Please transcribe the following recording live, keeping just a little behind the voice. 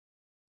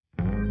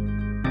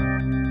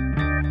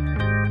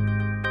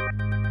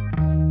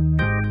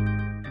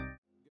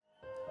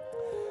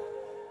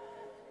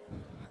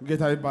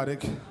ጌታ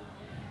ይባረክ።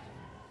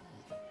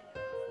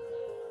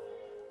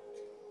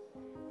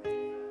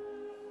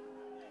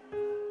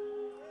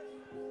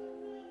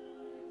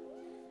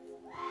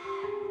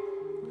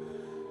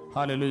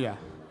 ሃሌሉያ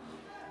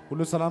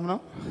ሁሉ ሰላም ነው።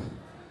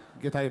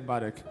 ጌታ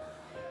ይባረክ።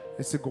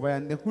 እስቲ ጉባኤ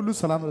አንዴ ሁሉ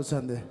ሰላም ነው።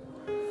 ሰንደ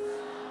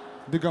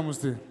ድገም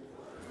እስቲ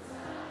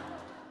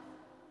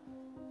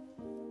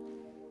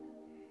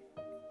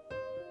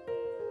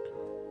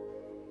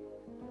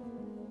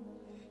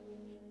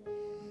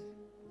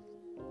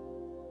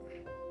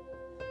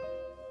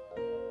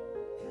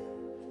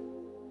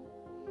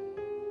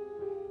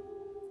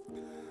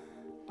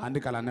አንድ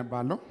ቃል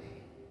አነባለሁ።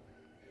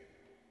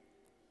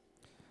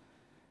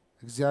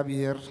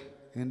 እግዚአብሔር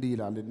እንዲህ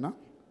ይላልና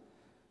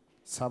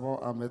 70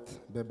 ዓመት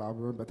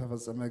በባቢሎን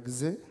በተፈጸመ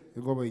ጊዜ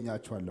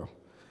እጎበኛችኋለሁ፣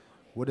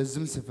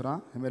 ወደዚህም ስፍራ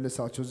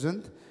እመልሳችሁ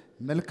ዘንድ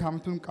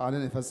መልካምቱን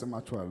ቃልን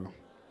እፈጽማችኋለሁ።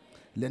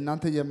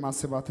 ለእናንተ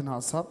የማስባትን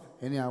ሐሳብ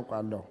እኔ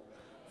ያውቃለሁ፣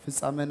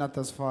 ፍጻሜና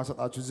ተስፋ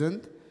እሰጣችሁ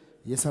ዘንድ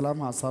የሰላም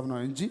ሐሳብ ነው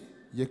እንጂ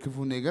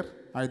የክፉ ነገር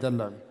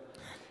አይደለም።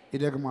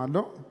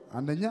 ይደግማለሁ።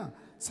 አንደኛ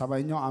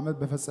 70ኛው ዓመት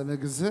በፈጸመ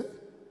ጊዜ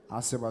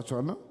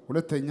አስባችኋለሁ።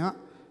 ሁለተኛ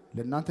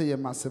ለእናንተ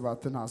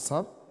የማስባትን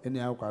ሐሳብ እኔ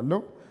ያውቃለሁ፣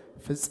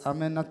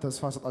 ፍጻሜና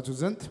ተስፋ እሰጣችሁ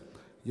ዘንድ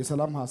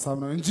የሰላም ሐሳብ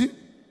ነው እንጂ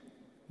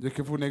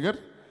የክፉ ነገር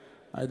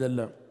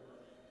አይደለም።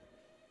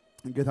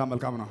 ጌታ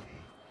መልካም ነው።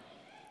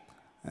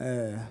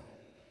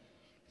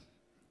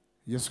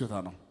 ኢየሱስ ጌታ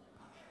ነው።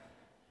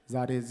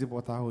 ዛሬ እዚህ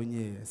ቦታ ሆኜ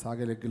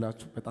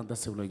ሳገለግላችሁ በጣም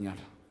ደስ ብሎኛል።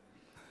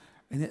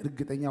 እኔ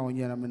እርግጠኛ ሆኜ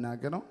ነው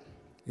የምናገረው።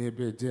 ይሄ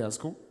በእጄ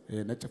ያዝኩ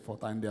ነጭ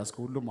ፎጣ እንዲያዝኩ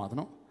ሁሉ ማለት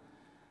ነው።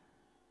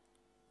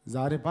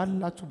 ዛሬ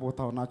ባላችሁ ቦታ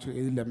ሆናችሁ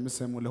ይሄ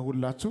ለምሰሙ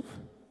ለሁላችሁ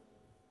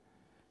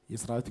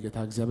የሰራዊት ጌታ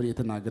እግዚአብሔር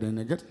የተናገረኝ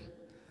ነገር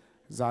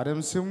ዛሬም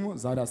ስሙ፣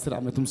 ዛሬ 10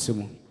 ዓመትም ስሙ።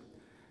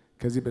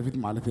 ከዚህ በፊት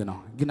ማለት ነው።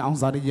 ግን አሁን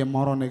ዛሬ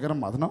የማወራው ነገር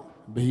ማለት ነው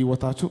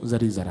በህይወታችሁ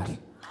ዘር ይዘራል።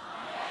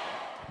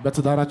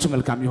 በትዳራችሁ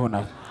መልካም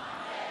ይሆናል።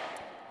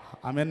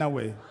 አሜን ነው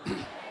ወይ?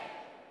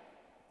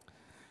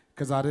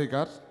 ከዛሬ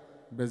ጋር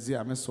በዚህ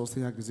ዓመት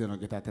 3ኛ ጊዜ ነው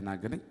ጌታ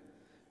የተናገረኝ።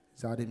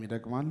 ዛሬም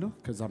ይደግማለሁ።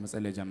 ከዛ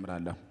መጸለይ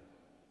ጀምራለሁ።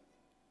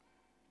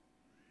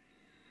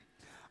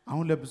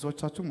 አሁን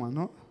ለብዙዎቻችሁ ማለት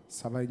ነው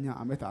 70ኛ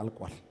ዓመት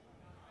አልቋል።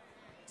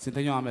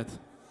 ስንተኛው ዓመት?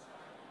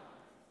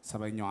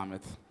 70ኛው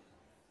ዓመት።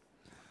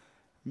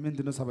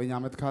 ምንድነው 70ኛ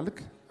ዓመት ካልክ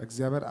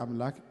እግዚአብሔር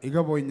አምላክ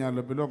ይገባኛል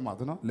ብሎ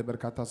ማለት ነው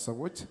ለበርካታ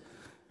ሰዎች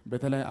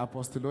በተለይ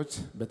አፖስቶሎች፣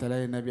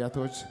 በተለይ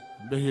ነቢያቶች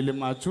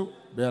በህልማችሁ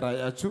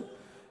በራእያችሁ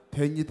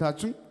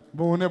ተኝታችሁ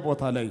በሆነ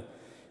ቦታ ላይ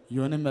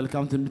የሆነ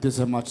መልካም ትንቢት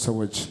የሰማችሁ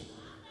ሰዎች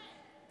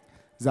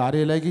ዛሬ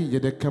ላይ ግን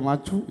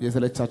የደከማችሁ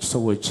የሰለቻችሁ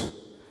ሰዎች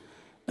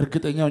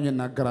እርግጠኛ ሆኜ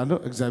እናገራለሁ።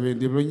 እግዚአብሔር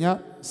እንዲህ ብሎኛል፣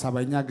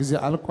 70ኛ ጊዜ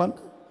አልቋል፣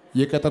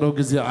 የቀጠሮ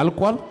ጊዜ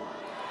አልቋል።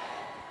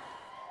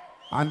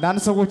 አንዳንድ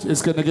ሰዎች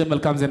እስከ ነገ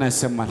መልካም ዜና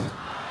ይሰማል።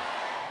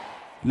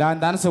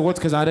 ለአንዳንድ ሰዎች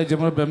ከዛሬ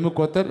ጀምሮ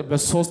በሚቆጠር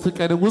በ3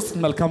 ቀን ውስጥ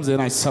መልካም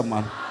ዜና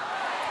ይሰማል።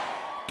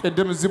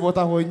 ቅድም እዚህ ቦታ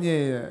ሆኜ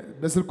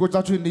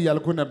በስልኮቻችሁ እንዲህ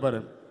ያልኩ ነበር።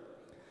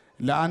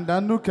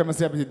 ለአንዳንዱ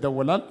ከመስሪያ ቤት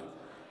ይደወላል፣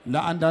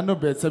 ለአንዳንዱ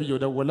ቤተሰብ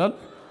ይደወላል፣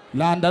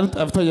 ለአንዳንዱ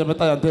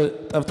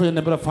ጠፍቶ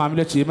የነበረ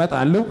ፋሚሊዎች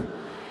ይመጣሉ።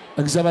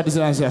 እግዚአብሔር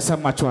ዜና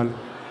ያሰማቸዋል።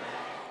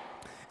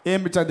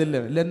 ይሄን ብቻ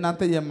አይደለም፣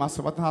 ለእናንተ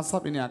የማስባትን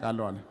ሐሳብ እኔ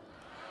ያውቃለሁ አለ።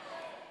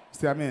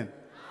 እስቲ አሜን።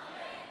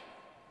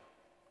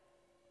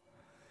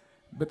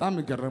 በጣም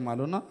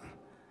ይገርማልና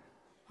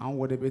አሁን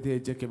ወደ ቤት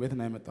ሄጄ ከቤት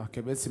ነው የመጣው።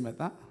 ከቤት ሲመጣ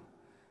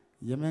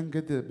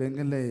በመንገድ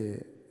ላይ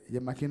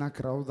የመኪና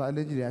ክራው ዛለ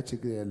እንጂ ያ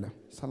ችግር የለም፣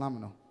 ሰላም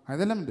ነው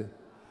አይደለም እንዴ?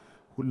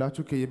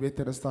 ሁላችሁ ከየቤት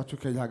ተነስታችሁ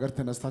ከየሀገር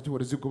ተነስታችሁ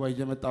ወደዚህ ጉባኤ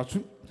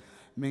እየመጣችሁ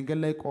መንገድ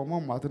ላይ ቆመው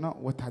ማለት ነው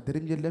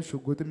ወታደርም የለ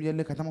ሽጉጥም የለ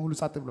ከተማ ሁሉ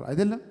ጸጥ ብሎ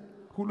አይደለም፣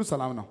 ሁሉ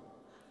ሰላም ነው።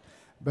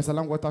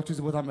 በሰላም ወጣችሁ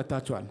እዚህ ቦታ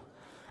መጣችኋል።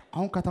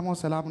 አሁን ከተማው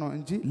ሰላም ነው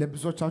እንጂ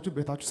ለብዙዎቻችሁ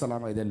ቤታችሁ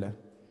ሰላም አይደለም።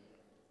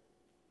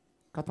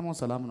 ከተማው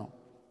ሰላም ነው።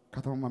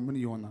 ከተማው ምን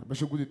ይሆናል?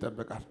 በሽጉጥ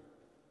ይጠበቃል።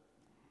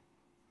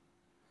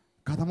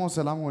 ከተማው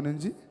ሰላም ሆነ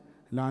እንጂ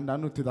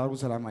ለአንዳንዱ ትዳሩ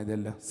ሰላም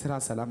አይደለም፣ ስራ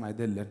ሰላም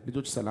አይደለም፣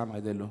 ልጆች ሰላም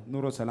አይደለም፣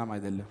 ኑሮ ሰላም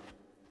አይደለም።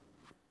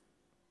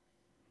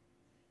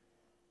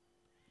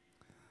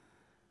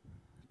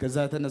 ከዛ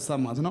የተነሳ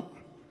ማለት ነው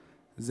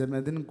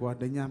ዘመድን፣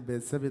 ጓደኛ፣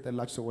 ቤተሰብ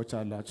የጠላችሁ ሰዎች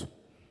አላችሁ።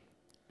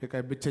 በቃ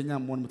ብቸኛ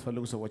መሆን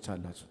የምትፈልጉ ሰዎች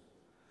አላችሁ።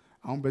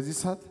 አሁን በዚህ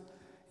ሰዓት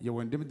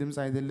የወንድም ድምጽ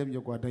አይደለም፣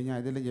 የጓደኛ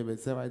አይደለም፣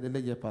 የቤተሰብ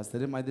አይደለም፣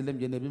 የፓስተርም አይደለም፣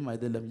 የነቢም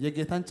አይደለም፣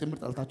 የጌታን ጭምር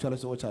ጠልታችሁ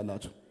ያላችሁ ሰዎች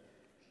አላችሁ።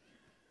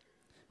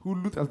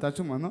 ሁሉ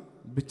ጠልታችሁ ማለት ነው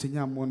ብቸኛ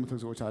መሆን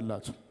የምትፈልጉ ሰዎች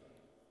አላችሁ።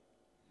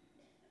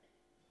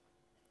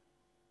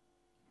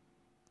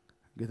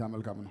 ጌታ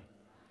መልካም ነው።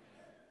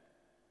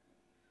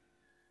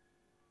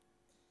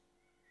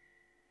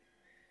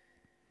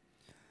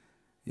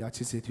 ያቺ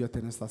ሴትዮ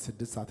ተነስታ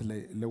 6 ሰዓት ላይ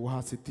ለውሃ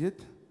ስትሄድ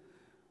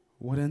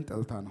ወሬን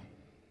ጠልታ ነው።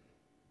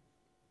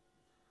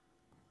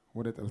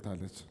 ወሬ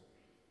ጠልታለች።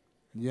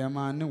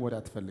 የማንን ወሬ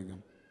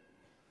አትፈልግም።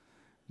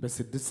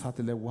 በ6 ሰዓት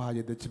ላይ ውሃ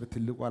የሄደችበት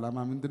ትልቁ ዓላማ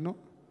ምንድነው?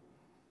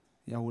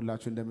 ያ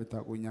ሁላችሁ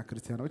እንደምታውቁኛ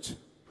ክርስቲያኖች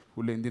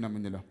ሁሌ እንዲህ ነው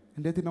የምንለው።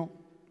 እንዴት ነው?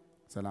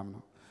 ሰላም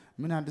ነው።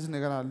 ምን አዲስ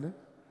ነገር አለ?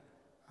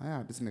 አይ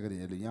አዲስ ነገር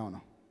የለም፣ ያው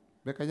ነው።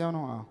 በቃ ያው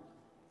ነው።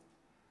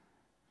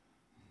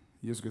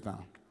 ኢየሱስ ጌታ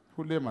ነው።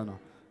 ሁሌ ማለት ነው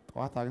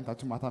ጠዋት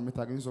አግኝታችሁ ማታ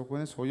የምታገኙ ሰው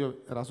ከሆነ ሰውየው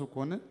ራሱ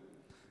ከሆነ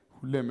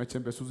ሁሌ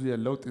መቼም በሱ ዙሪያ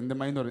ለውጥ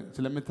እንደማይኖር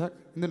ስለምታውቅ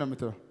እንዴት ነው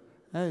የምትለው?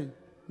 አይ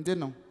እንዴት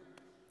ነው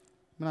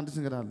ምን አዲስ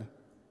ነገር አለ?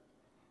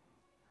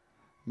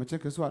 መቼም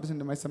ከሱ አዲስ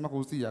እንደማይሰማ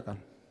ከውስጥ ያውቃል።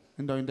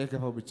 እንደው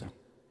እንዳይከፋው ብቻ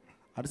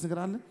አዲስ ነገር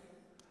አለ?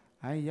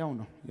 አይ ያው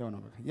ነው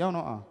በቃ ያው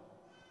ነው።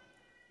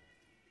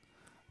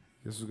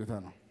 ኢየሱስ ጌታ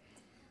ነው።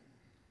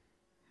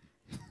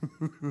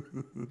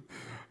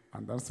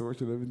 አንዳንድ ሰዎች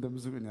ለምን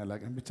እንደምዝጉኝ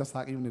አላውቅም፣ ብቻ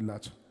ሳቅ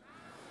ይሁንላቸው።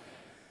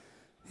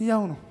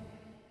 ያው ነው።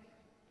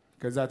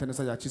 ከዛ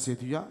የተነሳ ያቺ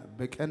ሴትዮዋ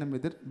በቀን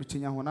ምድር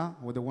ብቸኛ ሆና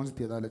ወደ ወንዝ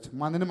ትሄዳለች።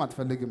 ማንንም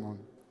አትፈልግም። አሁን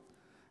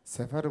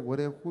ሰፈር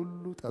ወደ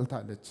ሁሉ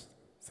ጠልታለች፣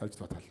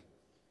 ሰልችቷታል።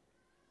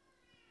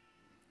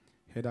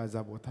 ሄዳ እዛ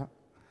ቦታ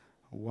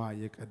ውሃ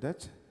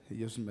የቀዳች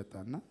ኢየሱስ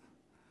መጣና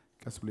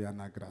ቀስ ብሎ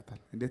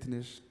ያናግራታል። እንዴት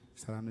ነሽ?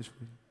 ሰላም ነሽ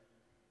ወይ?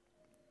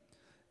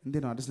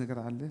 እንዴት ነው አዲስ ነገር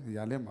አለ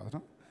ያለ ማለት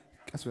ነው።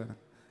 ቀስ ብሎ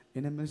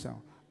እኔ ምንሽ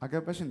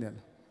አገባሽ እንዴ አለ።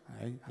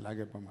 አይ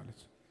አላገባም አለች።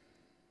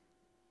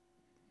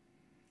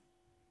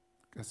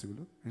 ቀስ ብሎ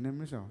እኔ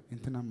ምንሽ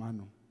እንትና ማን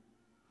ነው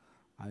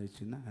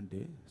አለችና እንዴ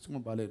እሱም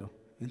ባሌ ነው።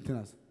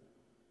 እንትናስ?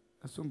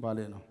 እሱም ባሌ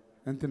ነው።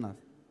 እንትናስ?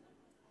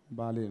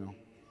 ባሌ ነው።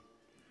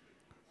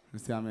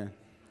 እስቲ አሜን።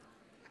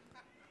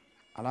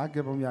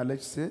 አላገባም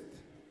ያለች ሴት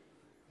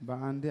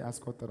በአንዴ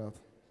አስቆጠራት።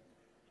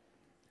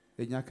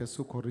 እኛ ከሱ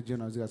ኮርጄ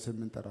ነው እዚህ ጋር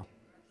የምንጠራው።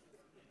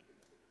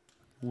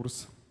 ውርስ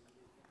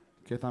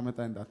ጌታ መጣ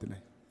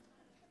እንዳትለኝ፣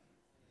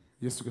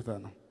 ኢየሱስ ጌታ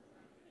ነው።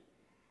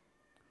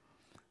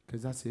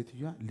 ከዛ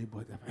ሴትዮዋ ልቧ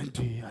ጠፋ። እንዴ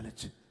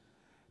አለች።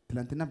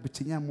 ትላንትና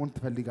ብቸኛ መሆን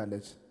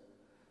ትፈልጋለች።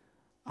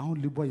 አሁን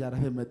ልቧ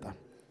ያረፈ መጣ።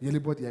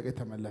 የልቧ ጥያቄ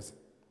ተመለሰ።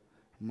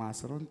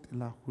 ማሰሮን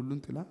ጥላ ሁሉን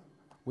ጥላ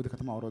ወደ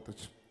ከተማ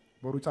አወጣች።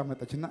 በሩጫ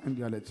መጣችና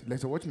እንዲህ አለች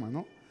ለሰዎች ማለት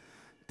ነው፣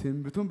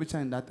 ትንቢቱን ብቻ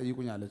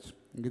እንዳትጠይቁኝ አለች።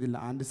 እንግዲህ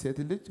ለአንድ ሴት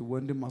ልጅ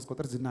ወንድም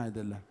ማስቆጠር ዝና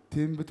አይደለም።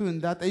 ትንቢቱን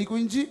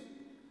እንዳትጠይቁኝ እንጂ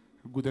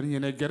ጉድን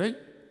የነገረኝ።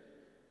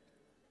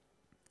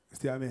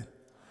 እስቲ አሜን።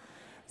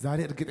 ዛሬ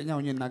እርግጠኛ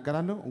ሆኜ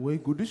እናገራለሁ፣ ወይ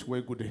ጉድሽ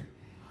ወይ ጉዴ።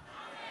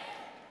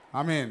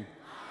 አሜን።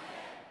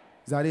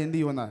 ዛሬ እንዲህ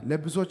ይሆናል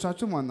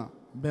ለብዙዎቻችሁ ማለት ነው።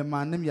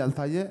 በማንም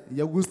ያልታየ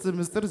የውስጥ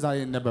ምስጢር ዛሬ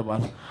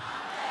ይነበባል።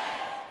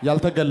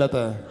 ያልተገለጠ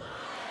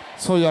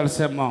ሰው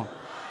ያልሰማው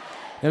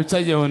ብቻ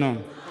የሆነው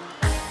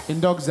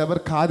እንደው እግዚአብሔር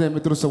ካደ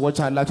የምትሉ ሰዎች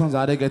አላችሁ።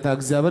 ዛሬ ጌታ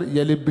እግዚአብሔር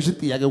የልብሽን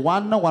ጥያቄ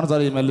ዋና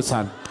ዛሬ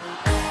ይመልሳል።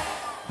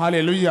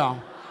 ሃሌሉያ።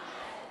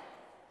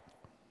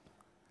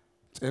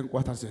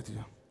 ጨንቋታል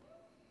ሴትዮዋ።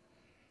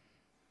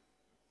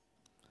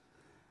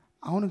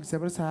 አሁን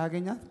እግዚአብሔር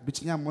ሳያገኛት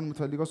ብቸኛ መሆን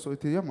የምትፈልገው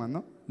ሴትዮዋ ማለት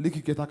ነው። ልክ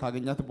ጌታ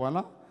ካገኛት በኋላ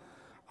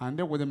አንዴ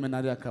ወደ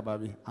መናሪያ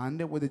አካባቢ፣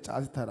 አንዴ ወደ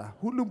ጫት ተራ፣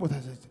 ሁሉም ቦታ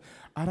ሰች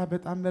አራ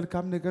በጣም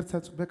መልካም ነገር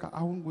በቃ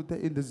አሁን ጉዳይ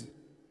እንደዚህ።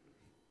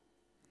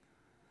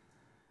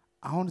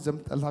 አሁን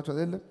ዘመድ ጠልታችሁ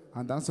አይደለም?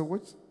 አንዳንድ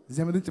ሰዎች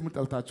ዘመድን ጭምር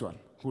ጠልታችኋል።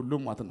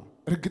 ሁሉም ማለት ነው።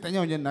 እርግጠኛ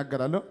ሆኜ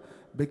እናገራለሁ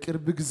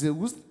በቅርብ ጊዜ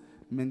ውስጥ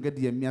መንገድ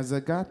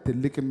የሚያዘጋ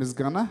ትልቅ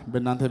ምስጋና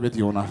በእናንተ ቤት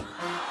ይሆናል።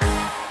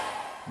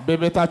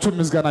 በቤታችሁ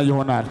ምስጋና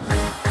ይሆናል።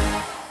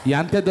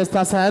 ያንተ ደስታ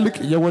ሳያልቅ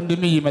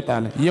የወንድም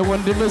ይመጣል።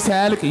 የወንድም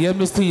ሳያልቅ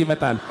የሚስት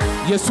ይመጣል።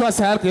 የሷ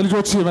ሳያልቅ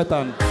የልጆች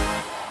ይመጣል።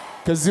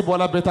 ከዚህ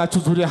በኋላ ቤታችሁ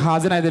ዙሪያ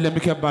ሀዘን አይደለም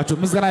ይከባችሁ፣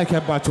 ምስጋና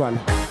ይከባችኋል።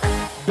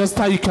 ደስታ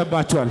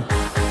ይከባችኋል።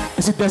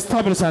 እሺ ደስታ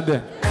ብለሳንደ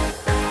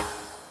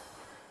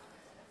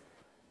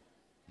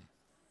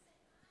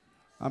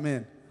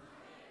አሜን።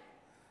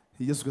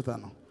 ኢየሱስ ጌታ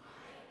ነው።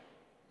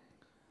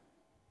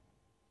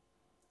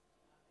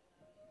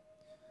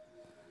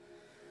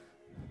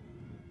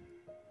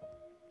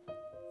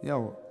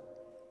 ያው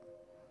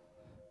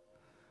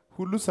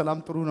ሁሉ ሰላም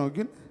ጥሩ ነው፣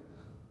 ግን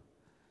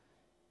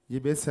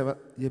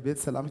የቤት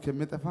ሰላም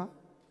ከሚጠፋ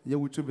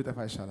የውጭ ቢጠፋ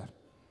ይሻላል።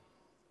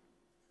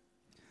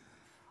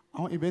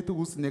 አሁን የቤት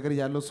ውስጥ ነገር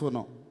ያለው ሰው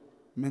ነው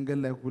መንገድ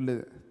ላይ ሁሉ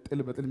ጥል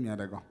በጥል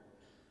የሚያደርገው።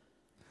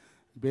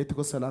 ቤት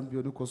እኮ ሰላም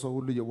ቢሆን እኮ ሰው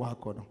ሁሉ የዋህ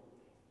እኮ ነው።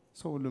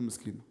 ሰው ሁሉ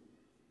ምስኪን ነው።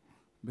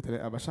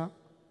 በተለይ አበሻ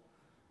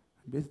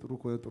ቤት ጥሩ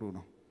ከሆነ ጥሩ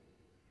ነው።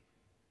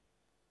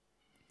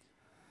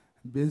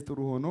 ቤት ጥሩ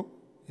ሆኖ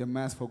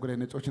የማያስፈግሩ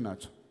ነጮች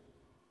ናቸው።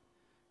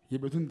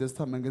 የቤቱን ደስታ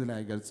መንገድ ላይ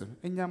አይገልጽም።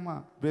 እኛማ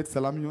ቤት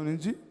ሰላም ይሁን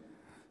እንጂ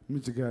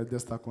ምን ችግር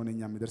ደስታ ከሆነ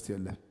እኛ የሚደርስ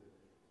የለም።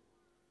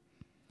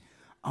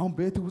 አሁን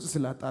ቤት ውስጥ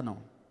ስላጣ ነው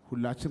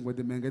ሁላችን ወደ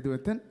መንገድ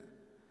ወጥተን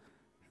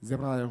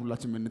ዘብራ ላይ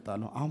ሁላችን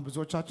የምንጣለው። አሁን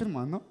ብዙዎቻችን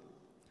ማለት ነው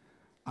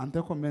አንተ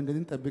እኮ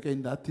መንገድን ጠብቀ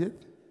እንዳትሄድ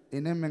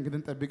እኔም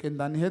መንገድን ጠብቀ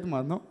እንዳንሄድ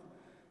ማለት ነው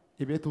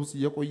የቤት ውስጥ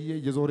የቆየ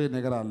የዞሬ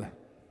ነገር አለ።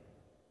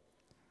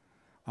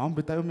 አሁን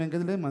ብታዩ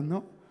መንገድ ላይ ማለት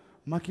ነው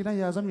ማኪና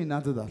ያዘም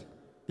ይናደዳል፣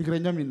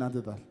 እግረኛም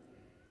ይናደዳል።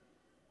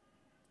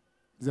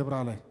 ዘብራ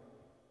ላይ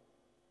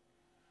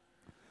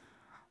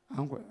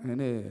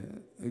እኔ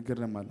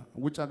እገረማለሁ።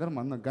 ውጭ ሀገር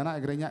ማለት ነው ገና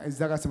እግረኛ እዛ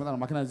ጋር ሲመጣ ነው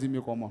ማኪና እዚህ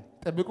የሚቆመው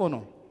ጠብቆ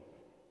ነው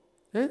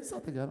እዛ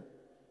ተጋር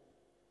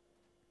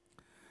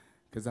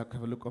ከዛ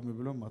ከፍል ቆም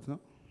ብሎ ማለት ነው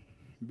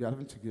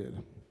ቢያልፍን ችግር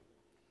የለም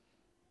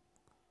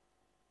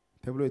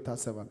ተብሎ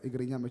ይታሰባል።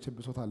 እግረኛ መቼ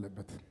ብሶት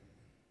አለበት።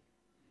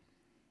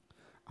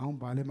 አሁን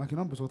ባለ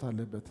ማኪናው ብሶት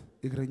አለበት፣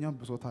 እግረኛው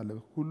ብሶት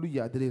አለበት። ሁሉ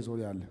ያድሬ ዞር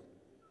ያለ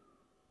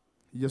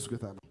ኢየሱስ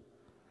ጌታ ነው።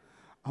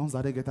 አሁን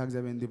ዛሬ ጌታ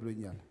እግዚአብሔር እንዲህ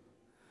ብሎኛል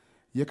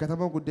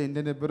የከተማው ጉዳይ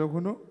እንደነበረ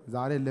ሆኖ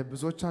ዛሬ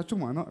ለብዙዎቻችሁ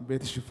ማለት ነው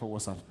ቤትሽ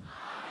ይፈወሳል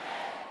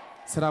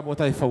ስራ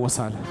ቦታ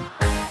ይፈወሳል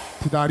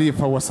ትዳሪ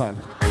ይፈወሳል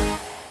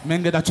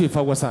መንገዳችሁ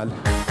ይፈወሳል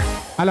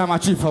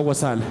ዓላማችሁ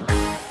ይፈወሳል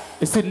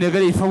እስቲ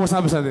ነገር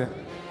ይፈወሳል በሰደ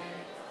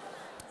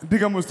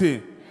ድገሙስቲ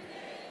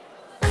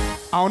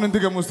አሁን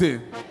ድገሙስቲ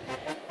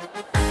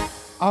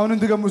አሁን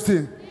ድገሙስቲ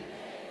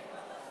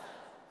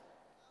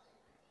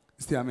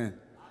እስቲ አሜን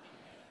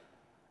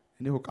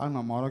እኔ ቃል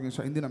ነው ማውራት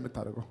እንኳን እንዴ ነው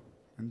የምታደርገው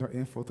እንደው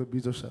ይሄን ፎቶ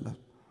ቢዞ ይሻላል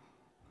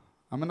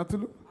አሜን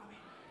አትሉ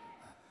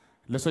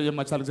ለሰው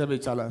የማይቻል እግዚአብሔር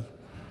ይቻላል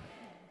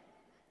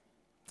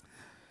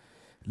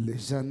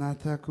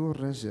ለጀናታ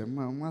ኩረጀ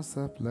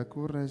ማማሳፕ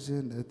ለኩረጀ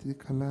ነቲ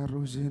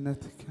ከላሮጀ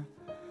ነቲካ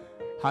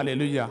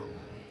ሃሌሉያ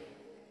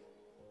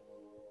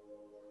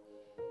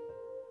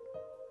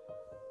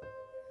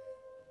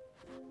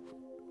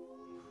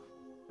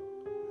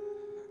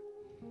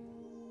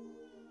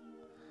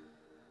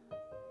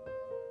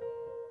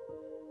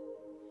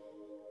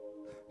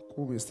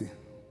ቁምስቲ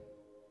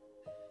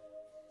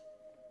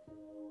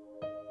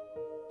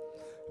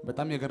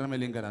በጣም የገረመ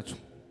ልንገራችሁ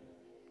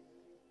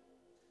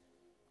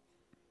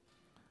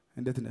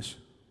እንዴት ነሽ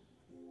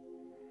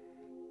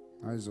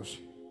አይዞሽ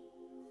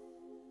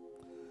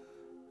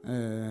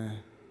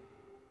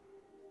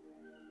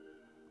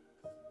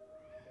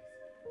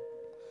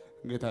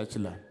ጌታ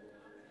ይችላል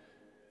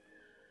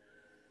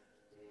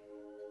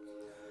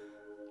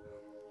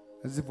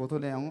እዚህ ፎቶ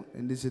ላይ አሁን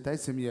እንዴ ሲታይ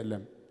ስም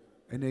የለም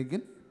እኔ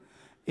ግን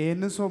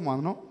ይሄን ሰው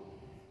ማለት ነው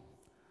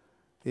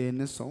ይሄን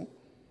ሰው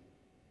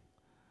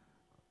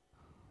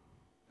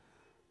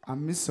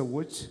አምስት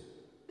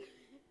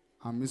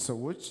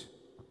ሰዎች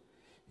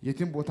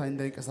የትም ቦታ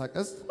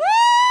እንዳይንቀሳቀስ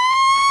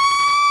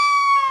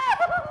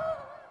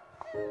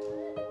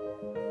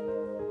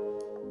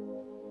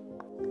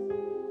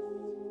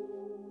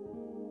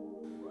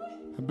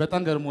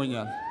በጣም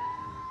ገርሞኛል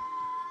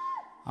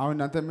አሁን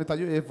እናንተ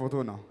የምታዩ ይሄ ፎቶ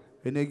ነው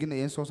እኔ ግን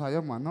ይሄን ሰው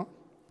ሳየው ማለት ነው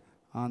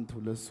 1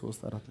 2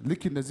 3 4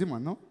 ልክ እንደዚህ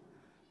ማለት ነው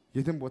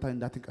የትም ቦታ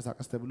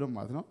እንዳትንቀሳቀስ ተብሎ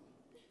ማለት ነው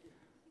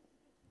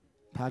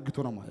ታግቶ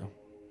ነው ማለት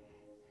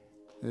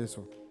እሱ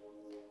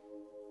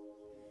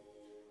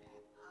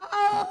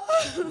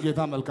ጌታ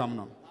መልካም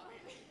ነው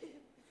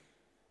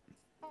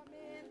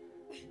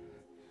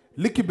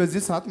ልክ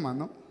በዚህ ሰዓት ማለት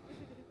ነው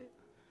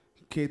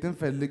ከየትም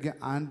ፈልጌ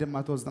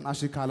 190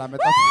 ሺህ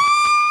ካላመጣ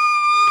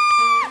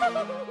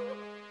 190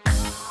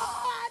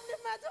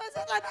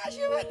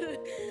 ሺህ ብር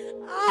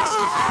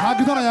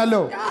ታግቶ ነው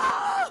ያለው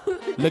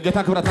ለጌታ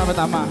ክብረት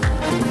አመጣማ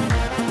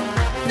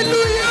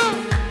ሃሌሉያ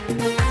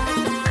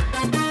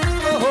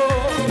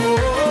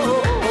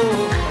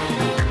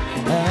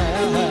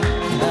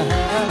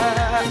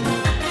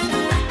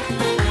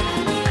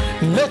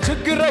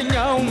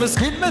ለችግረኛው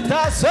ምስኪን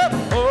መታሰብ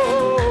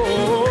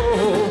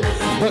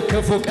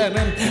በክፉ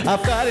ቀንም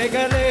አፍቃሪ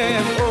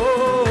ቀንም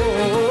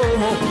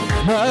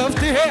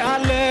መፍትሄ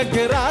አለ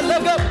ግራ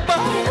ለገባ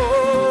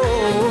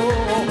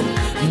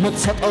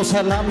የምትሰጠው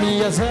ሰላም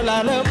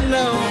የዘላለም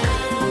ነው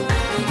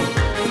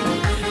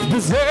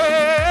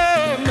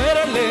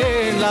ብዘምርልህ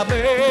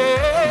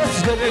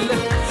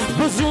ላመስግንልህ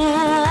ብዙ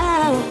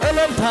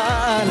እልልታ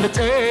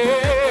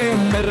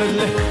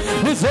ልጨምርልህ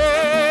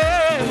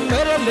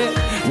ብዘምርልህ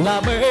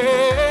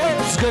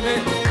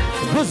ላመስግንልህ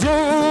ብዙ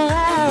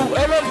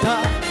እልልታ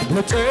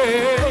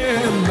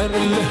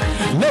ልጨምርልህ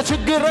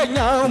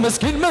ለችግረኛው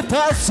ምስኪን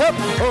መታሰብ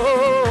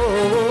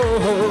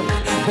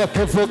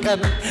በክፉ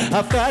ቀን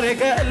አፍቃሪ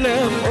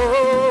ቀለም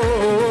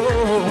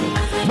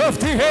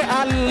መፍትሄ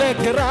አለ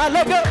ግራ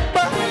ለገባ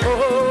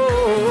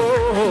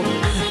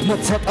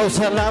የምትሰጠው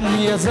ሰላም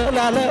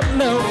የዘላለም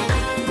ነው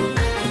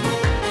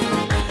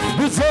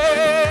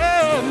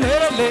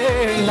ብዘምርልህ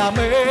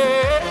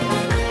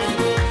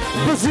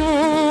ብዙ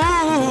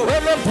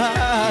እልልታ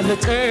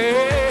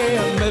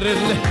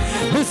ልጨምርልህ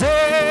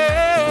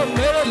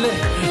ብዘምርልህ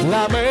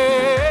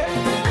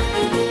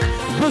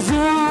ብዙ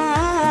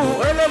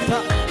እልልታ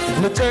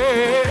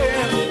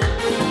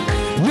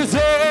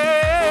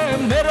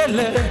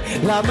ልዘምርልህ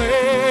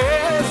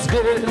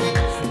ላመስግን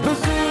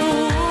ብዙ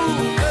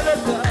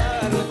እልልታ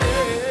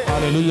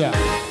ሃሌሉያ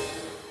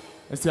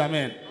እስቲ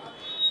አሜን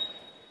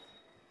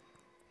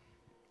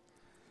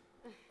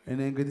እኔ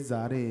እንግዲህ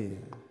ዛሬ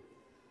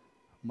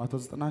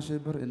 190 ሺህ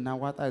ብር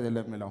እናዋጣ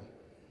አይደለም የሚለው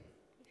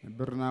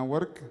ብርና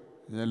ወርቅ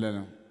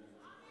የለንም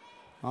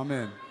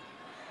አሜን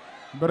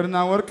ብርና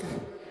ወርቅ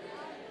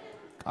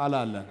ቃል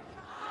አለን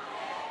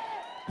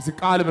እዚህ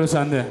ቃል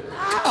ብለሳንደ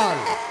ቃል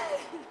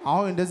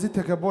አሁን እንደዚህ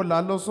ተከቦ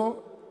ላለው ሰው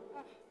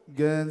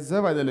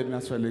ገንዘብ አይደለም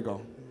የሚያስፈልገው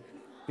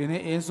እኔ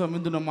ይሄን ሰው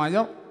ምንድነው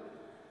ማያው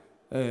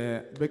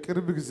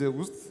በቅርብ ጊዜ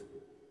ውስጥ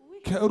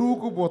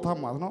ከሩቁ ቦታ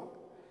ማለት ነው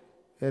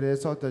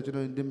ሬሳው ተጭኖ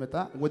እንዲመጣ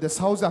ወደ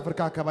ሳውዝ አፍሪካ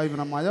አካባቢ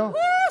ነው ማያው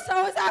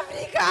ሳውዝ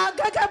አፍሪካ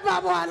ከገባ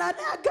በኋላ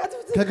ነው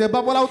ያገቱት ከገባ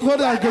በኋላ ወጥቶ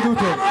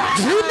ያገቱት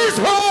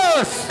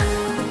ጂኒሶስ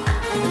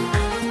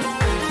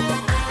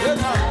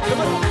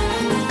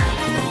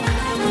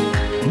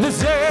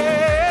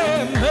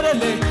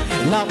ልዘምርልህ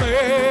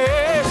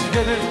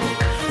ላመስግንልህ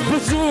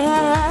ብዙ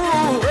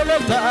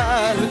እልልታ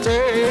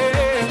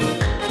ልጨምርልህ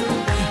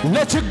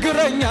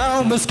ለችግረኛው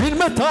ምስኪን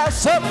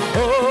መታሰብ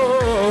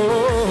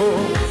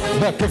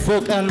በክፉ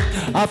ቀን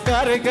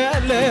አፍቃሪ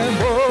ቀለም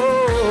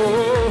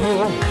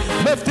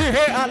መፍትሄ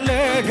አለ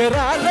ግራ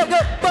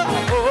ለገባ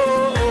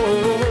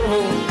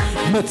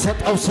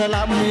ምትሰጠው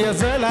ሰላም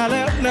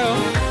የዘላለም ነው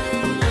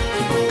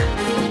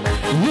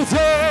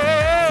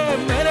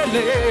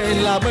ይዘምርልኝ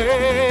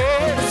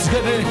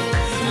ላመስግን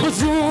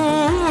ብዙ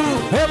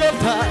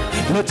እልልታ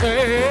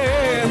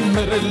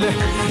ልጨምርልህ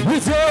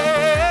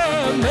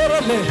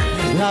ይዘምርልህ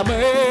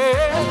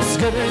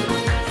ላመስግን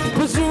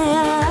ብዙ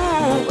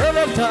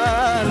እልልታ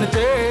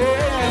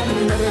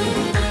ልጨምርልህ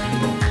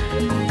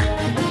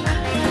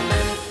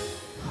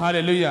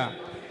ሃሌሉያ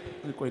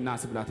ቆይና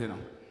ስብላቴ ነው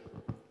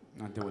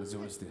አንተ ወደዚህ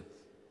ወስደ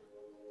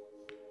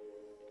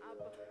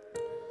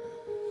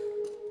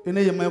እኔ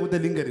የማይወደ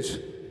ልንገርሽ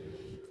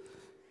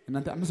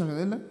እናንተ አምስት ነው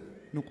አይደለ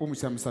ንቁሙ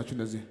ሲያምሳችሁ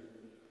እንደዚህ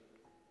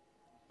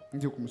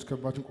እንጂ ቁሙ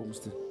እስከባችሁ ቁሙ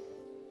እስቲ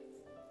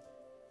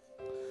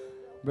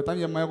በጣም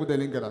የማይወደ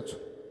ልንገራችሁ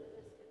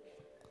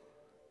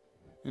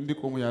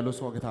እንዲቆሙ ያለው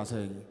ሰው ጌታ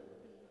አሳየኝ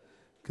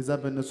ከዛ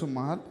በእነሱ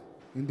መሃል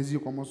እንደዚህ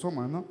የቆመው ሰው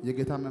ማለት ነው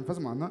የጌታ መንፈስ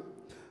ማለት ነው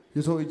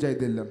የሰው እጅ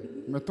አይደለም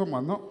መጥቶ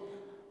ማለት ነው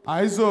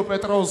አይዞ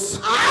ጴጥሮስ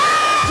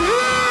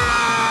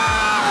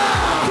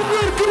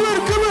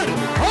ክብር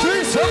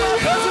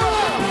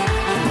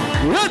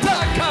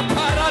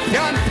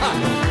ወታካፓራዲያንታ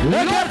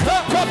ለገርታ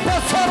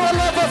ኮፐሰሮ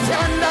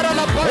ለበሲያንዳራ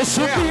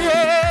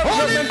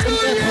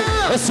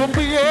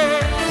እሱብዬ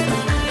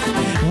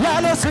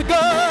ያለ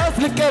ስጋት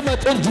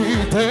ልቀመጥ እንጂ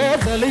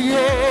ተዘልዬ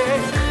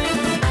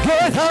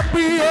ጌታን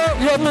ብዬ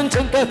የምን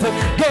ጭንቀት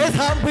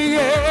ጌታን ብዬ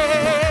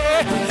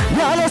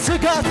ያለ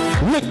ስጋት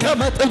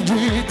ልቀመጥ እንጂ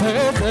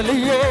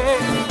ተዘልዬ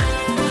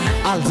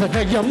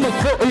አልዘገየም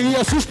እኮ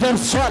ኢየሱስ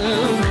ደርሷል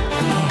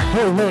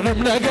ሁሉንም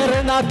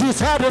ነገርን አዲስ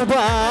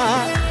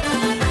አድርጓል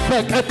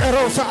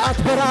በቀጠረው ሰዓት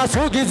በራሱ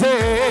ጊዜ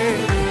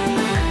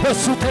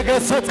በሱ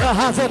ተገሰጸ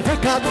ሐዘን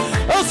ትካት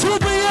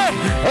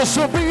እሱ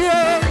ብዬ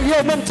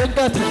የምን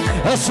ጭንቀት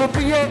እሱ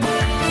ብዬ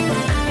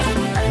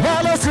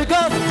ያለ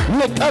ስጋት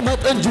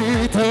ልቀመጥ እንጂ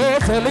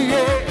ተዘልዬ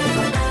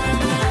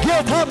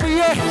ጌታን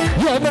ብዬ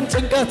የምን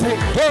ጭንቀት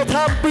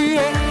ጌታን ብዬ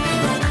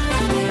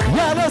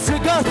ያለ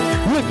ስጋት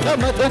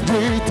ልቀመጥ እንጂ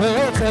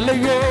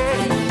ተዘልዬ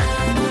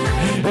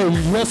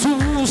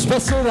ኢየሱስ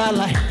በስራ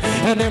ላይ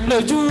እኔም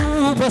ልጁ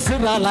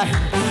በስራ ላይ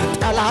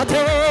ጠላቴ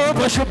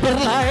በሽብር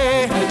ላይ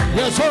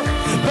ኢየሱስ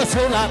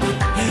በስራ ላይ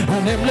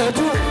እኔም ልጁ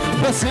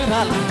በስራ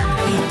ላይ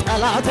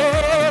ጠላቴ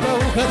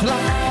በውከት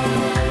ላይ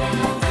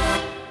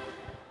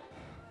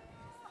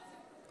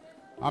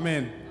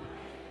አሜን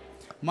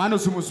ማነው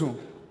ስሙ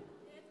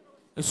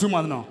እሱ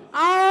ማን ነው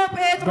አዎ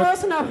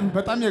ጴጥሮስ ነው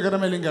በጣም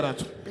የገረመኝ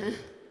ልንገራችሁ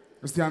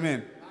እስቲ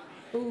አሜን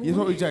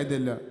የሰው እጅ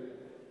አይደለም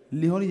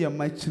ሊሆን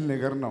የማይችል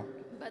ነገር ነው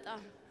በጣም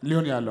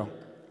ሊሆን ያለው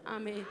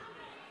አሜን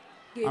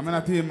አሜን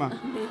አትይማ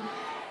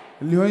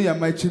ሊሆን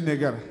የማይችል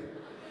ነገር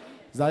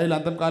ዛሬ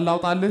ላንተም ቃል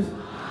ላውጣልህ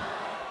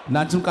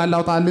ላንቺም ቃል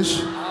ላውጣልሽ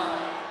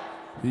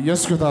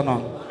ኢየሱስ ጌታ ነው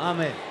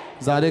አሜን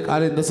ዛሬ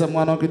ቃል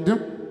እንደሰማ ነው ቅድም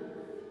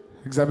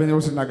እግዚአብሔር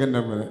ነው ሲናገር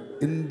ነበር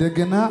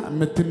እንደገና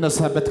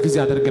የምትነሳበት ጊዜ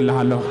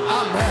አደርግልሃለሁ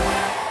አሜን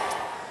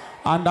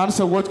አንዳንድ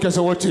ሰዎች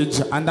ከሰዎች እጅ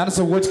አንዳንድ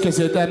ሰዎች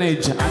ከሰይጣን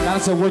እጅ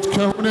አንዳንድ ሰዎች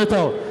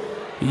ከሁኔታው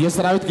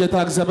የሰራዊት ጌታ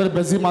እግዚአብሔር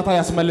በዚህ ማታ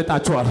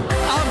ያስመልጣቸዋል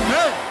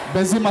አሜን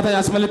በዚህ ማታ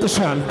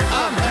ያስመልጥሻል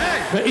አሜን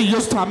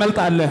በኢየሱስ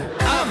ታመልጣለህ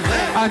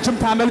አሜን አንቺም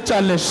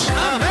ታመልጫለሽ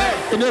አሜን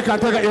እኔ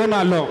ካንተ ጋር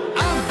እሆናለሁ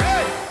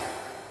አሜን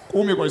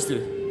ቁሚ ቆይ እስቲ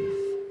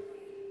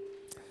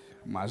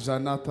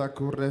ማጃናታ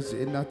ኩረዝ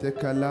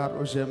እናተከላ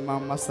ሮጀማ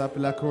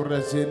ማሳብላ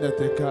ኩረዝ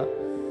እናተካ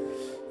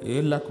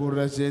ኤላ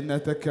ኩረዝ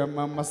እናተካ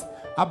ማማስ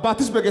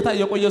አባትሽ በጌታ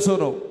የቆየ ሰው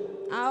ነው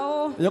አዎ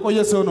የቆየ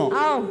ሰው ነው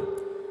አዎ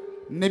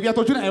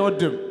ነቢያቶችን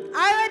አይወድም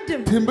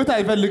ትንቢት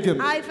አይፈልግም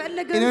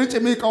እኔን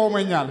ጭምር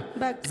ይቃወመኛል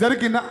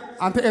ዘርግና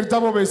አንተ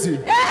ኤርጃቦ በሲ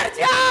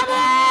ኤርጃቦ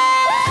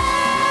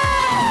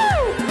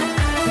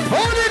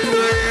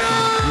ሃሌሉያ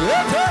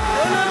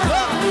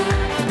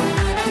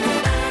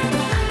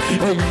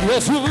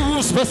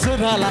ኢየሱስ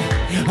በስራ ላይ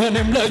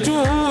እኔም ልጁ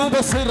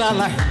በስራ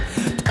ላይ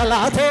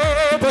ጠላቴ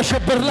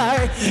በሽብር ላይ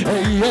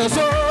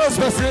ኢየሱስ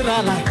በስራ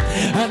ላይ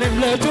እኔም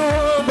ልጁ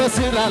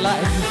በስራ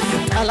ላይ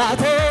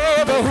ጠላቴ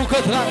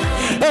በሁከት ላይ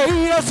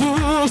ኢየሱስ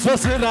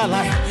በስራ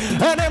ላይ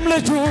እኔም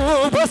ልጁ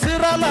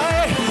በስራ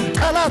ላይ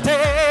ጠላቴ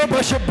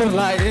በሽብር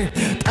ላይ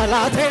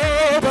ጠላቴ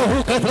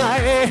በሁከት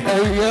ላይ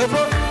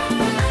ኢየሱስ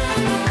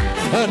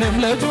እኔም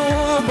ልጁ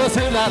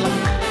በስራ ላይ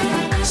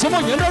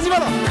ስሙኝ እንደዚህ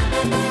በላ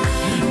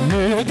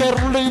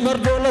ንገሩልኝ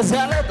መርዶ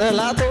ለዚያ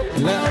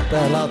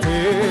ለጠላቴ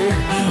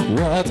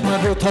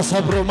ወጥመዱ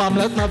ተሰብሮ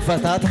ማምለጥ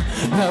መፈታቴ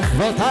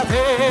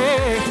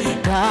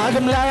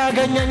ዳግም ላይ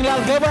ያገኘኝ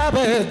ላልገባ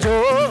በእጁ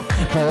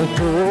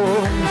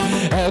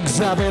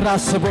እግዚአብሔር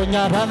አስቦኝ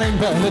አዳነኝ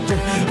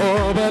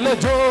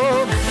በልጁ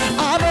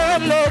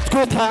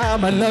አመለጥኩት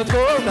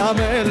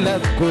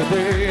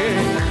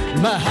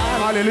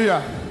ሃሌሉያ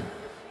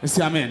እስቲ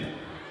አሜን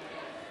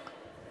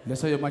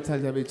ለሰው የማይቻል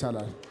እግዚአብሔር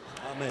ይቻላል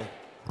አሜን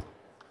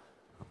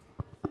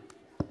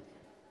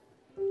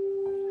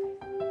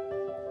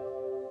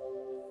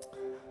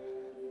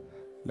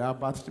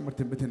ለአባትሽ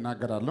ትምህርት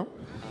እናገራለሁ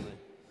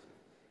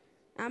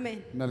አሜን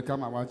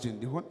መልካም አዋጅ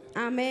እንዲሆን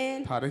አሜን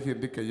ታሪክ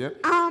እንዲቀየር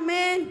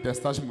አሜን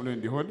ደስታሽ ሙሉ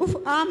እንዲሆን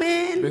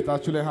አሜን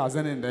ቤታችሁ ላይ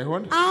ሐዘን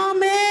እንዳይሆን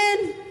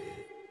አሜን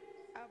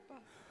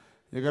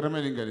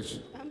የገረመኝ ልንገርሽ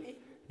አሜን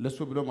ለሱ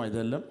ብሎም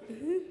አይደለም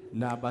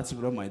ለአባትሽ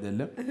ብሎም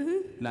አይደለም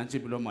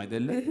ላንቺ ብሎም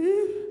አይደለም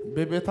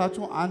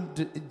በቤታችሁ አንድ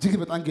እጅግ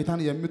በጣም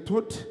ጌታን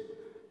የምትወድ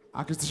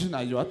አክስትሽን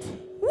አየዋት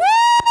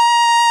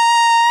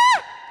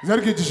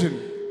ዘርግጅሽን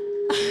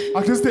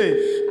አክስቴ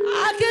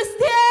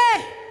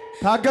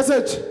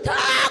ታገሰች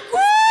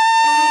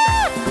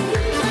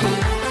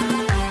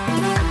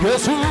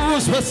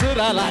ኢየሱስ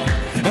በስራ ላይ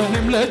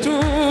እኔም ልጁ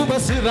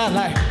በስራ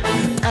ላይ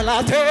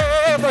ጠላቴ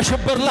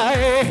በሽብር ላይ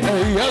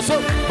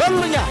ኢየሱስ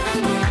በሉኛ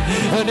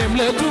እኔም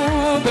ልጁ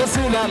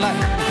በስራ ላይ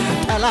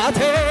ጠላቴ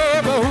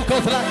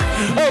በሁከት ላይ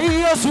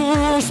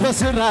ኢየሱስ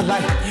በስራ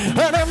ላይ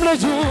እኔም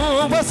ልጁ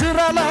በስራ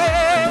ላይ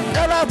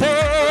ጠላቴ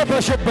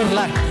በሽብር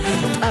ላይ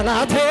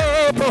ጠላቴ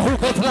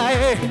በሁከት ላይ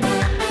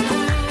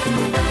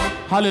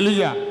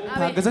ሃሌሉያ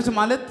ታገሰች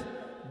ማለት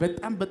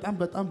በጣም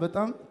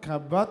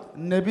ከባድ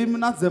ነቢይም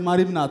ናት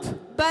ዘማሪም ናት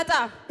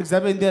በጣም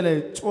እግዚአብሔር እንዲህ አለ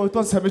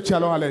ጮይቷን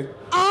ሰምቻለሁ አለ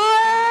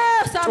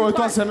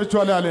ጮይቷን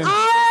ሰምቻለሁ አለ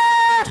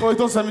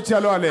ጮይቷን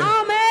ሰምቻለሁ አለ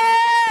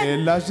አሜን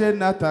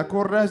ኤላጀና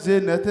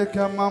ታኮራጀነት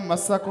ከማ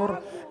ማሳኮር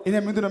እኔ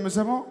ምንድን ነው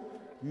የምሰማው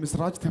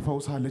ምስራች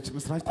ተፈውሳለች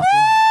ምስራች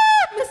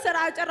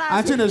ራስ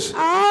አንቺ ነሽ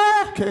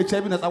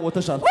ከኤችአይቪ ነፃ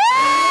ወጥተሻል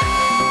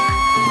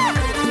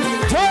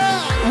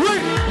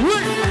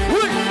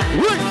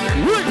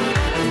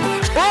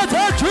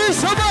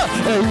ሰማ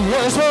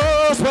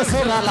ኢየሱስ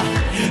በስራ ላይ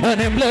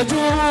እኔም ልጁ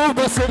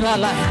በስራ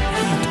ላይ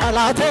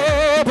ጠላቴ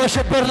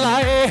በሽብር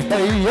ላይ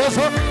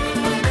ኢየሱስ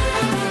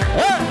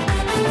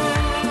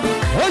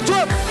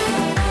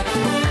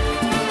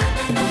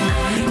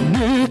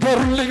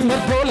ንገሩልኝ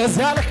መርዶ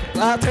ለዚያ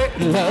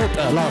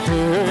ለጠላቴ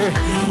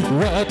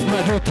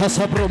ወጥመዱ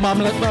ተሰብሮ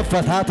ማምለጥ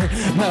መፈታቴ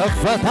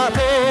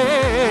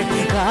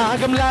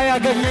ዳግም ላይ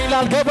ያገኘኝ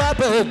ላልገባ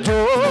በእጁ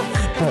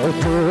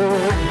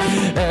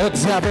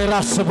እግዚአብሔር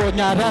አስቦኝ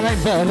አዳነኝ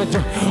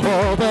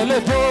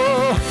በልጁ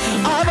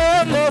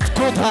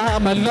አመለጥኩት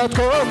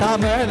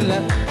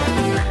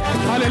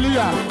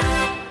ሃሌሉያ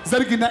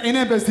ዘርግና እኔ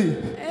በዚህ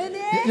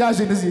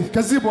ያዥን እዚህ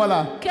ከዚህ በኋላ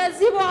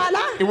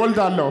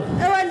እወልዳለሁ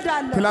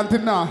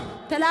ትላንትና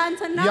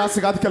ያ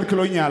ስጋት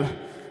ከልክሎኛል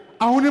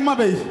አሁንማ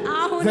በይ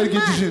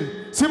ዘርግጅሽን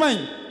ስማኝ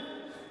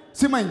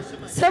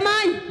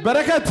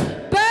በረከት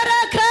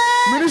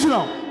ምንሽ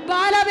ነው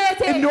ባለቤቴ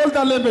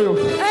እንወልዳለን በዩ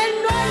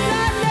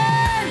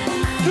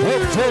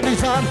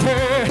እጅኒዛንቴ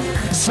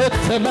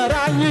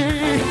ስትመራኝ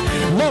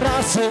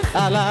ለራስ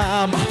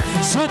ዓላማ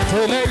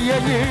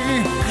ስትለየኝ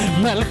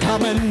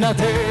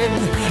መልካምነቴን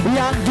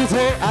ያን ጊዜ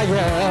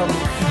አየው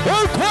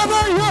እንኳን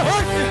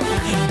አየኸኝ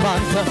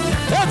ባንተ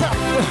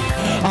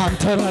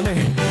አንተ ለኔ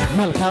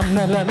መልካም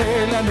ነህ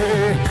ለኔ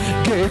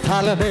ጌታ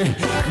ለኔ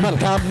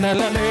መልካም ነህ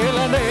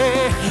ለኔ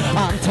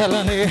አንተ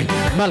ለኔ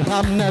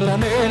መልካም ነህ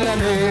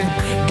ለኔ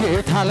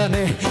ጌታ ለኔ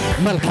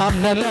መልካም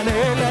ነህ ለኔ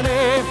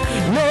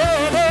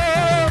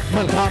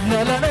መልካም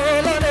ነህ ለኔ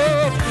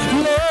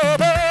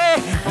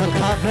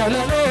መልካም ነህ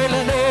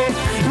ለኔ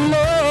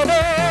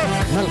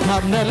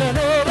መልካም ነህ ለኔ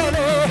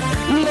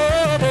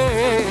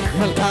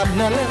መልካም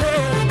ነህ ለኔ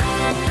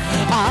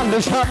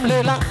አልሻም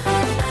ሌላ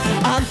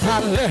አንተ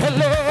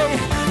አለህልኝ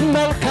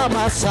መልካም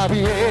ሐሳቤ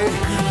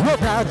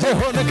ወዳጄ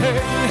ሆንከኝ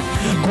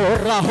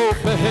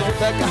ኮራሁብህ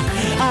በቃ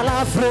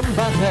አላፍርም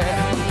ባንተ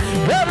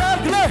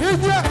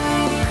ገረግለህኝ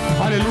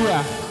ሃሌሉያ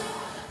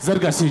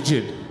ዘርጋ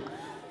ሲጅል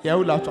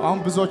ያውላችሁ አሁን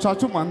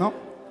ብዙዎቻችሁ ማነው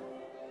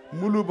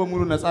ሙሉ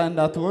በሙሉ ነፃ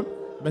እንዳትሆን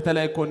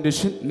በተለይ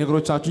ኮንዲሽን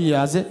ነገሮቻችሁ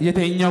የያዘ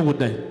የተኛው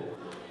ጉዳይ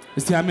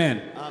እስቲ አሜን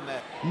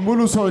ሙሉ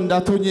ሰው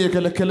እንዳትሆኝ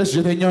የከለከለሽ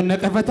የተኛው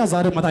ነቀፈታ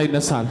ዛሬ ማታ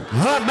ይነሳል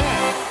አሜን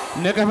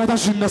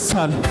ነቀፈታሽ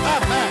ይነሳል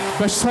አሜን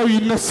በሽታው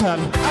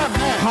ይነሳል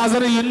አሜን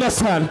ሐዘን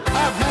ይነሳል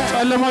አሜን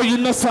ጨለማው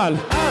ይነሳል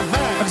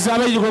አሜን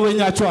እግዚአብሔር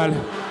ይጎበኛችኋል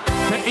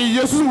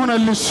ኢየሱስ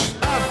ሆነልሽ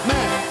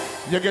አሜን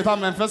የጌታ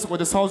መንፈስ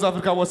ወደ ሳውዝ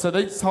አፍሪካ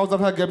ወሰደኝ ሳውዝ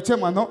አፍሪካ ገብቼ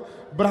ማነው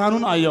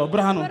ብርሃኑን አየው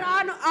ብርሃኑ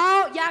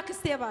አዎ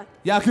ያክስቴ ባል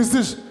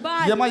ያክስትሽ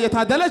የማ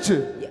የታደለች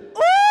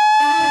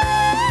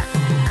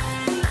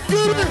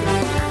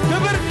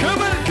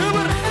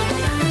ክብር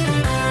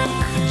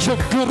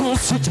ችግሩ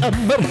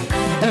ሲጨምር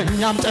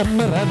እኛም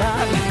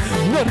ጨምረናል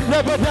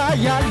ምድረበዳ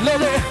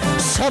ያለለ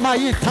ሰማይ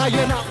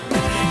ይታየናል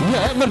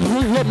የምድሩ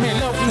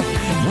የሚለው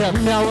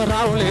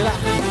የሚያወራው ሌላ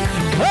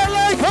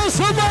ከላይ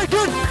ከሰማይ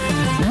ግን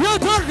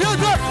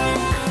የደር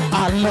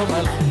አለው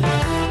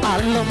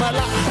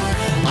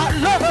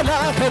መላ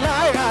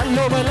ከላይ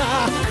አለው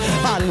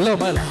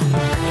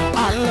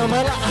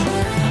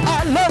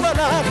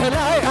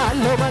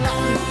መላ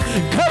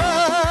ከላይ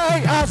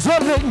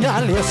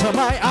አዞልኛል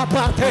የሰማይ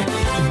አባቴ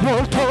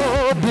ሞልቶ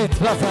ቤት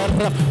በፈረፍ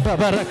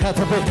በበረከት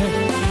ቤቴ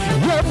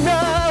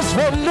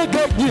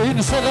የሚያስፈልገኝን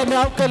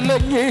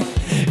ስለሚያውቅልኝ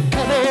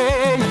ከኔ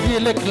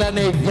ይልቅ ለኔ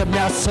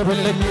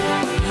የሚያስብልኝ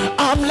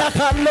አምላክ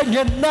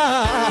አለኝና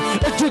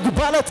እጅግ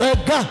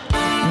ባለጸጋ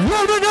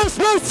ለምን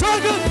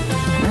አስነሳኝ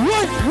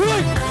ወይ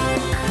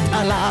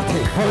ጠላቴ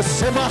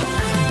ስማ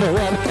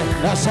በወርቅ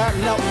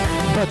ነሳለው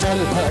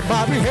በጨለማ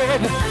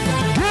ብሄድ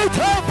ጌታ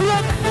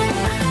ብሎኝ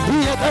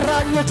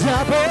የጠራኝ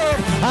እግዚአብሔር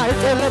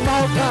አይጥልም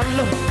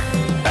አውቃለሁ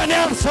እኔ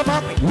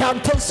አልሰማም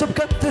ያንተን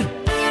ስብከት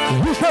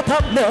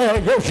ውሸታም ነው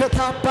የውሸት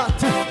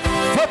አባት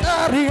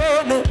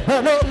ፈጣሪዬን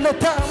በኔ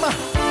ልታማ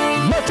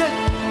መቼ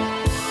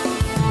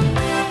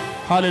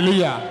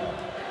ሃሌሉያ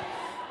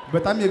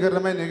በጣም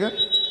የገረመኝ ነገር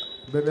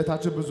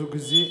በቤታችሁ ብዙ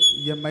ጊዜ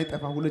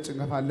የማይጠፋ ሁሉ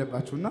ጭንገፋ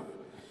አለባችሁና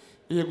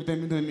ይሄ ጉዳይ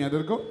ምንድን ነው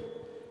የሚያደርገው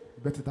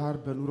በትዳር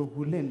በኑሮ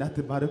ሁሉ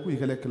እንዳትባረኩ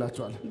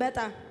ይከለክላችኋል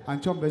በጣም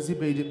አንቺም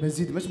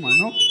በዚህ ድመች ማለት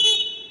ነው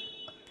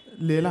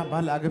ሌላ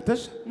ባል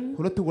አግብተሽ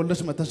ሁለት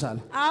ወልደሽ መተሻል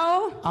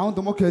አሁን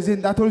ደግሞ ከዚህ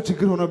እንዳትወልድ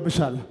ችግር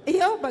ሆኖብሻል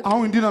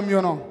አሁን እንዲህ ነው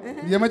የሚሆነው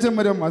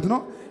የመጀመሪያው ማለት ነው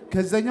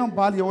ከዛኛው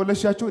ባል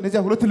የወለሻቸው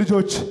እነዚያ ሁለት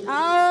ልጆች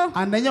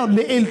አንደኛው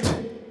ልዕልት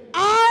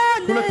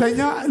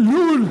ሁለተኛ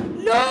ሉል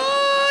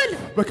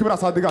በክብር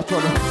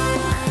አሳድጋቸዋለሁ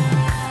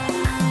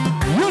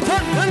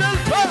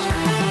ወተንልልታ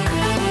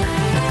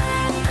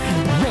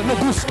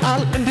የንጉሥ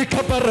ቃል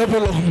እንዲከበር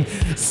ብሎ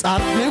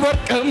ጻር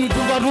ሊወርቅም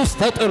ጉድጓድ ውስጥ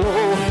ተጥሎ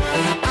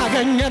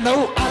አገኘነው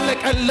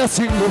አለቀለት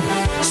ሲሉ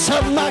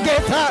ሰማ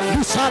ጌታ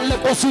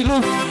ሊሳለቆ ሲሉ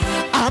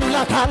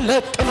አምላክ አለ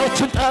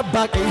ቅኖችን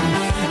ጠባቂ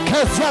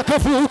ከዚያ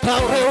ክፉ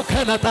ካውሬው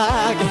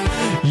ከነጣቂ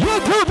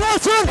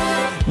የቱበስል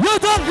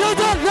የታል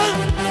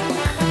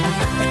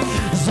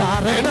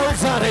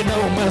ዛሬ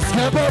ነው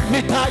መስከብ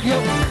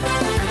የሚታየው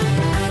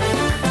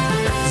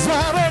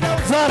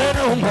ዛሬ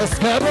ነው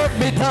መስከብ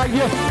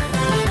የሚታየው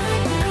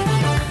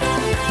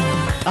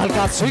ጣልቃ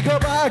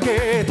ሲገባ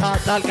ጌታ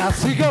ጣልቃ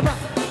ሲገባ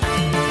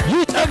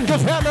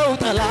ይጨንግፍ ያለው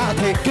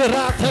ጠላቴ ግራ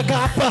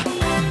ተጋባ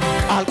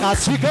ጣልቃ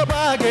ሲገባ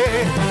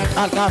ጌታ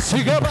ጣልቃ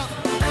ሲገባ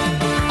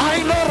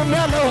አይኖርም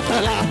ያለው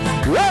ጠላት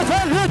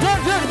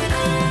ወተልተል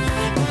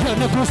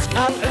የንጉሥ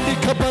ቃል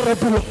እንዲከበር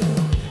ብሎ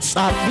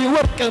ጻር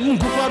ቢወርቅም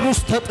ጉድጓድ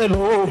ውስጥ ተጥሎ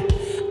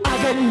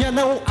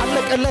አገኘነው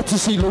አለቀለት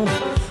ሲሉ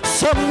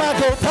ሰማ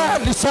ጌታ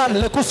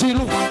ሊሳለቁ ሲሉ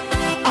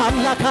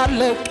አምላክ አለ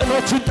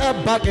ቅኖችን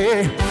ጠባቂ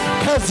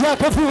ከዚያ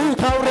ክፉ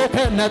ካውሬ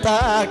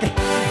ከነጣቂ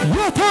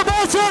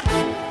የተባሰን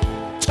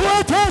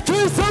ጩኸታችሁ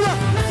ይሰማ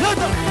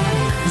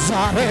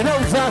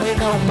ዛሬ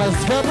ነው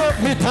መዝገብ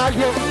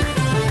የሚታየው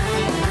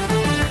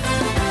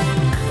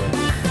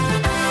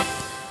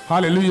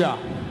ሃሌሉያ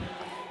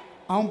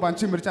አሁን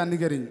ባንቺ ምርጫ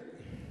ንገሪኝ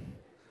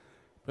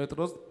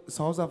ጴጥሮስ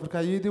ሳውዝ አፍሪካ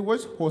ይሄድ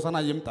ወይስ ሆሳና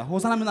ይምጣ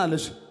ሆሳና ምን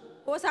አለሽ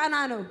ሆሳና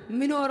ነው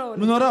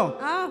ምኖረው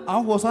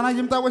አሁን ሆሳና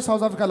ይምጣ ወይስ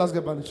ሳውዝ አፍሪካ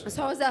ላስገባለሽ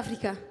ሳውዝ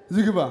አፍሪካ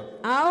ይግባ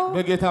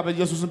በጌታ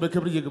በኢየሱስ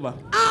በክብር ይግባ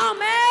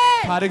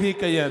አሜን ታሪክ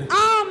ይቀየር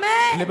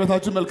አሜን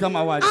ለቤታችሁ መልካም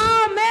አዋጅ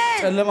አሜን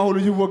ጨለማ ሁሉ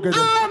ይወገድ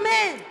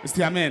አሜን እስቲ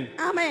አሜን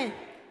አሜን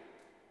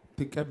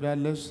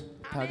ትቀበያለሽ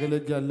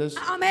ታገለግያለሽ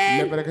አሜን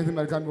ለበረከት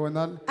መልካም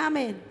ይሆናል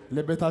አሜን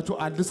ለቤታችሁ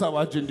አዲስ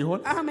አዋጅ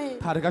እንዲሆን አሜን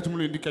ታሪካችሁ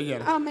ሙሉ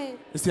እንዲቀየር አሜን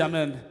እስቲ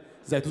አሜን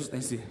ዘይቱ ውስጥ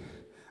እስቲ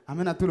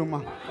አሜን አትሉማ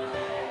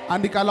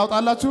አንድ ቃል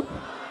አውጣላችሁ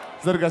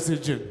ዘርጋስ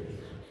እጅን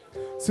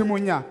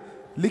ስሙኛ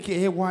ልክ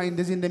ይሄ ውሃ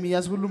እንደዚህ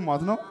እንደሚያዝ ሁሉ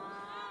ማለት ነው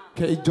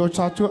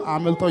ከእጆቻችሁ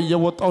አመልጦ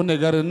የወጣው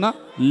ነገርና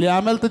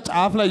ሊያመልጥ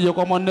ጫፍ ላይ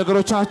የቆመው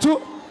ነገሮቻችሁ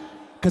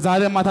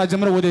ከዛሬ ማታ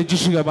ጀምሮ ወደ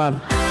እጅሽ ይገባል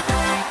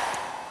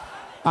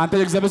አንተ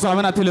የእግዚአብሔር ሰው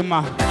አሜን አትልማ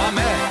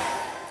አሜን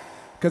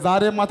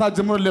ከዛሬ ማታ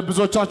ጀምሮ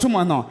ለብዙዎቻችሁ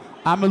ማለት ነው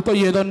አመልጦ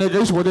የሄደው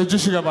ነገርሽ ወደ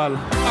እጅሽ ይገባል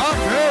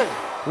አሜን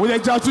ወደ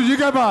እጃችሁ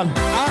ይገባል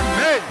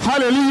አሜን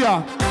ሃሌሉያ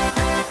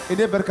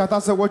እኔ በርካታ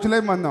ሰዎች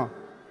ላይ ማለት ነው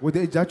ወደ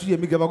እጃችሁ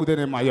የሚገባ ጉዳይ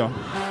ነው የማየው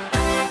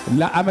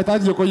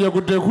ለአመታት የቆየ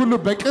ጉዳይ ሁሉ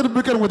በቅርብ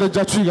ቀን ወደ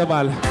እጃችሁ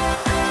ይገባል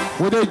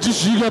ወደ እጅሽ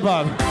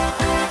ይገባል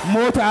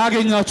ሞት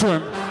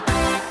አያገኛችሁም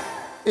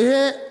ይሄ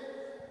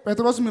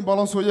ጴጥሮስ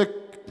የሚባለው ሰውዬ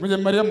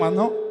መጀመሪያ ማለት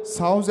ነው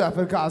ሳውዝ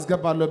አፍሪካ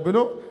አስገባለሁ ብሎ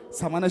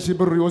 80 ሺህ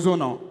ብር ይዞ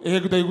ነው ይሄ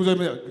ጉዳይ ጉዞ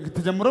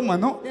ተጀምሮ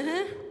ማለት ነው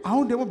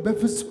አሁን ደግሞ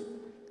በፍጹም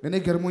እኔ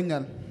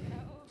ገርሞኛል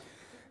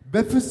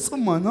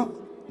በፍጹም ማለት ነው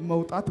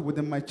መውጣት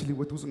ወደማይችል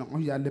ህይወት ውስጥ ነው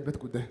አሁን ያለበት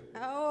ጉዳይ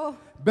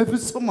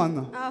በፍጹም ማለት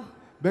ነው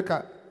በቃ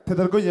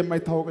ተደርጎ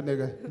የማይታወቅ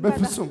ነገር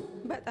በፍጹም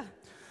በጣም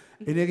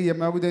እኔ ግን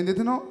የማያውቁ እንዴት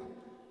ነው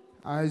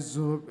አይዞ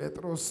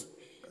ጴጥሮስ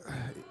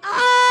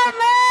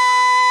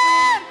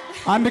አሜን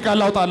አንድ ቃል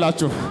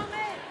ላውጣላችሁ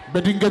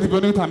በድንገት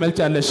ቢሆን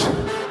ታመልጫለሽ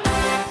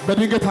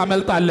በድንገት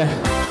ታመልጣለህ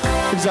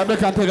እግዚአብሔር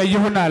ካንተ ጋር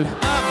ይሆናል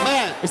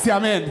አሜን እስቲ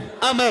አሜን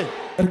አሜን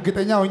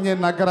እርግጠኛ ሆኜ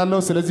እናገራለሁ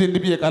ስለዚህ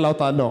እንዲህ ብዬ ቃል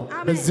አውጣለሁ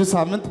በዚህ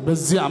ሳምንት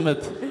በዚህ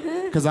አመት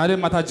ከዛሬ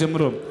ማታ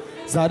ጀምሮ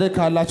ዛሬ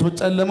ካላችሁ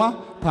ጨለማ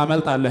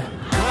ታመልጣለህ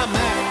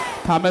አሜን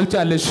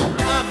ታመልጫለሽ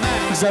አሜን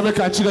እግዚአብሔር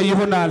ካንቺ ጋር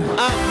ይሆናል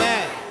አሜን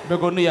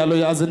በጎን ያለው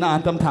ያዝና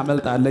አንተም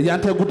ታመልጣለህ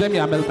ያንተ ጉዳይም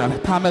ያመልጣል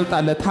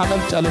ታመልጣለህ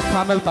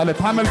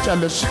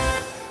ታመልጫለሽ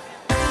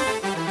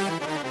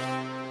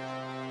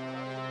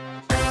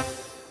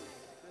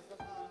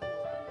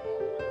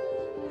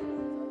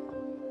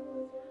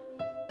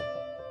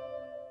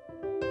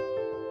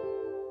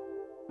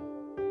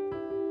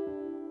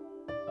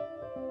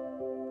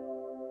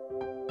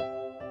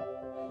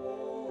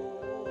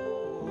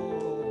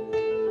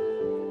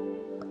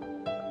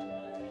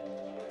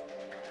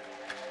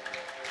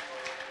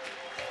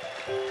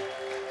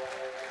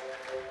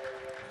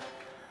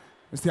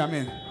እስቲ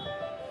አሜን።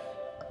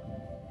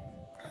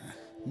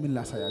 ምን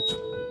ላሳያችሁ?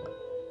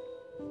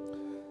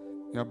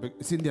 ያው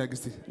እንዲህ አድርግ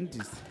እስቲ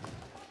እንዲህ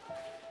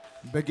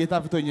በጌታ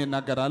ፊት ሆኜ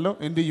እናገራለሁ።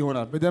 እንዲህ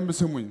ይሆናል። በደንብ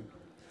ስሙኝ።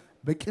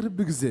 በቅርብ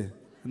ጊዜ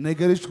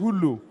ነገርሽ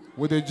ሁሉ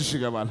ወደ እጅሽ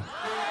ይገባል።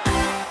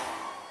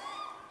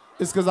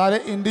 እስከ ዛሬ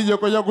እንዲህ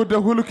የቆየ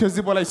ጉዳይ ሁሉ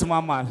ከዚህ በላይ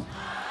ይስማማል።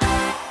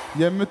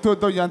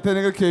 የምትወደው ያንተ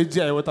ነገር ከእጅ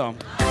አይወጣም።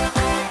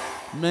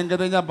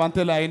 መንገደኛ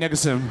ባንተ ላይ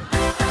አይነግስም።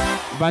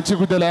 ባንቺ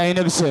ጉዳይ ላይ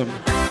አይነግስም።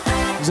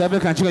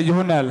 እግዚአብሔር ካንቺ ጋር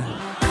ይሆናል።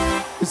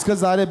 እስከ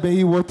ዛሬ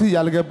በህይወት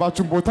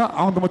ያልገባችሁን ቦታ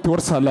አሁን ደግሞ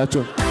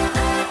ትወርሳላችሁ።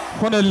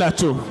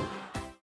 ሆነላችሁ።